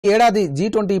ఏడాది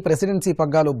G20 presidency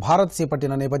పగ్గాలు భారత్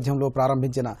చేపట్టిన నేపథ్యంలో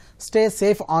ప్రారంభించిన stay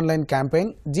safe online campaign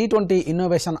G20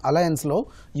 innovation alliance లో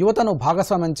యువతను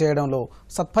భాగస్వామ్యం చేయడంలో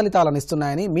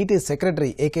సత్ఫలితాలనిస్తున్నాయని Meitei secretary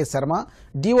AK Sharma,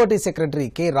 DOT secretary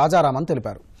K Rajaraman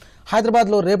తెలిపారు.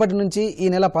 హైదరాబాద్లో రేపటి నుంచి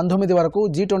ఈ నెల 19 వరకు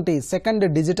G20 second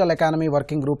digital economy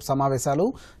working group సమావేశాలు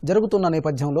జరుగుతున్న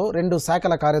నేపథ్యంలో రెండు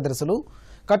శాఖల కార్యదర్శులు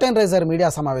కర్టెన్ రైజర్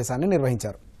మీడియా సమావేశాన్ని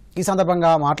నిర్వహించారు. ఈ సందర్భంగా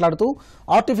మాట్లాడుతూ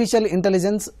ఆర్టిఫిషియల్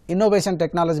ఇంటెలిజెన్స్, ఇన్నోవేషన్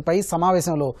టెక్నాలజీపై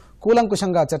సమావేశంలో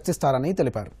కూలంకుషంగా చర్చిస్తారని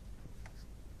తెలిపారు.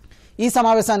 ఈ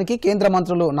సమావేశానికి కేంద్ర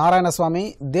మంత్రులు Narayanaswamy,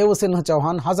 దేవసింహ్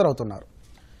Chauhan హాజరవుతున్నారు.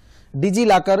 Digi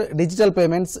locker, digital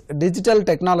payments, digital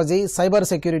technology, cyber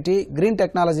security, green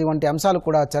technology వంటి అంశాలు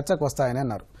కూడా చర్చకు వస్తాయని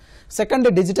అన్నారు. Second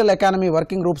digital economy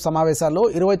working group సమావేశాల్లో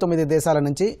 29 దేశాల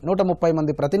నుంచి 130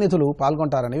 మంది ప్రతినిధులు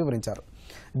పాల్గొంటారని వివరించారు.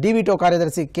 డివిటో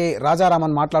కార్యదర్శి కె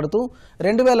రాజారామన్ మాట్లాడుతూ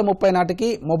 2030 నాటికి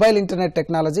మొబైల్ ఇంటర్నెట్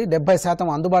టెక్నాలజీ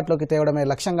 70% అందుబాటులోకి తేవడమే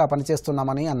లక్ష్యంగా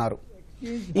పనిచేస్తున్నామని అన్నారు.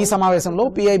 ఈ సమావేశంలో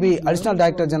పిఐబి అడిషనల్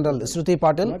డైరెక్టర్ జనరల్ శృతి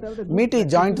Patil, Meitei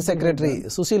joint secretary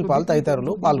Sushil Paul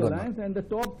తదితరులు పాల్గొన్నారు.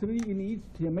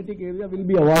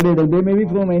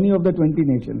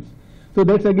 So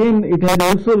that's again, it had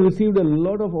also received a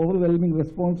lot of overwhelming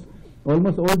response.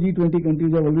 Almost all G20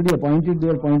 countries have already appointed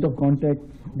their point of contact.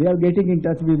 They are getting in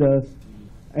touch with us.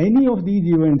 Any of these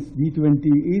events, G20,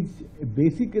 is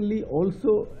basically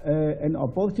also an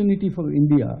opportunity for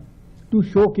India to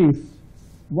showcase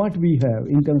what we have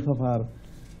in terms of our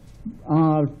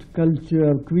art,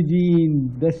 culture, cuisine,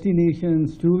 destinations,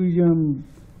 tourism,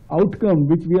 outcome,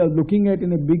 which we are looking at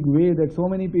in a big way, that so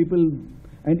many people.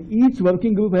 And each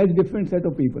working group has different set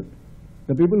of people.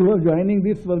 The people who are joining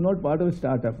this were not part of a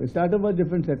startup. A startup was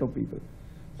different set of people.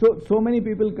 So many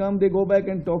people come, they go back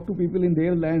and talk to people in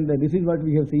their land that this is what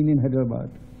we have seen in Hyderabad.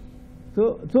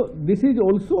 So this is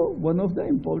also one of the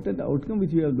important outcome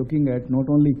which we are looking at, not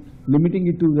only limiting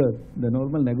it to the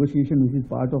normal negotiation which is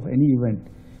part of any event,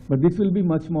 but this will be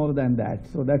much more than that.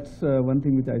 So that's one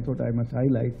thing which I thought I must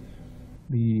highlight.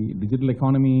 The digital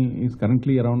economy is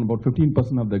currently around about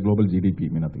 15% of the global GDP,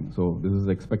 nothing. So this is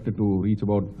expected to reach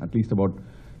at least about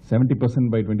 70%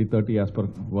 by 2030 as per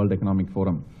World Economic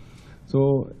Forum. So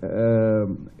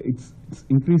it's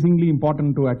increasingly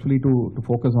important to actually to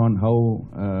focus on how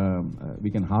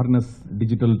we can harness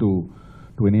digital to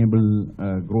enable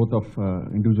growth of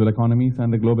individual economies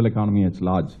and the global economy at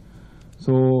large.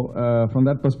 So from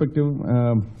that perspective,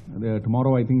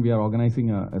 tomorrow I think we are organizing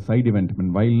a side event. I mean,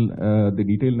 while the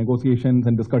detailed negotiations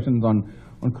and discussions on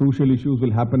crucial issues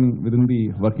will happen within the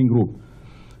working group,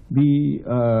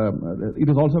 it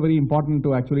is also very important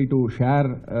to actually to share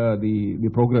the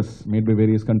progress made by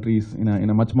various countries in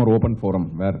a much more open forum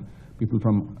where people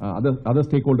from other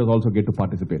stakeholders also get to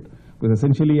participate. Because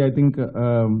essentially, I think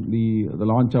the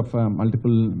launch of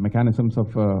multiple mechanisms of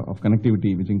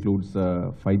connectivity, which includes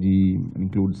 5G,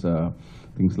 includes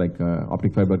things like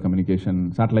optic fiber communication,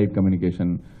 satellite communication,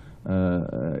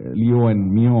 LEO and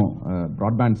MEO,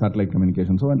 broadband satellite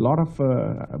communication. So a lot of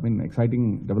exciting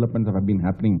developments have been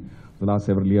happening for the last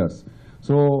several years.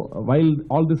 So while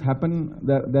all this happened,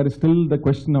 there is still the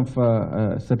question of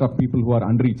a set of people who are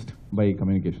unreached by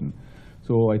communication.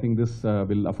 So I think this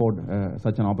will afford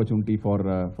such an opportunity for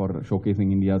showcasing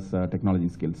India's technology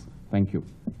skills. Thank you.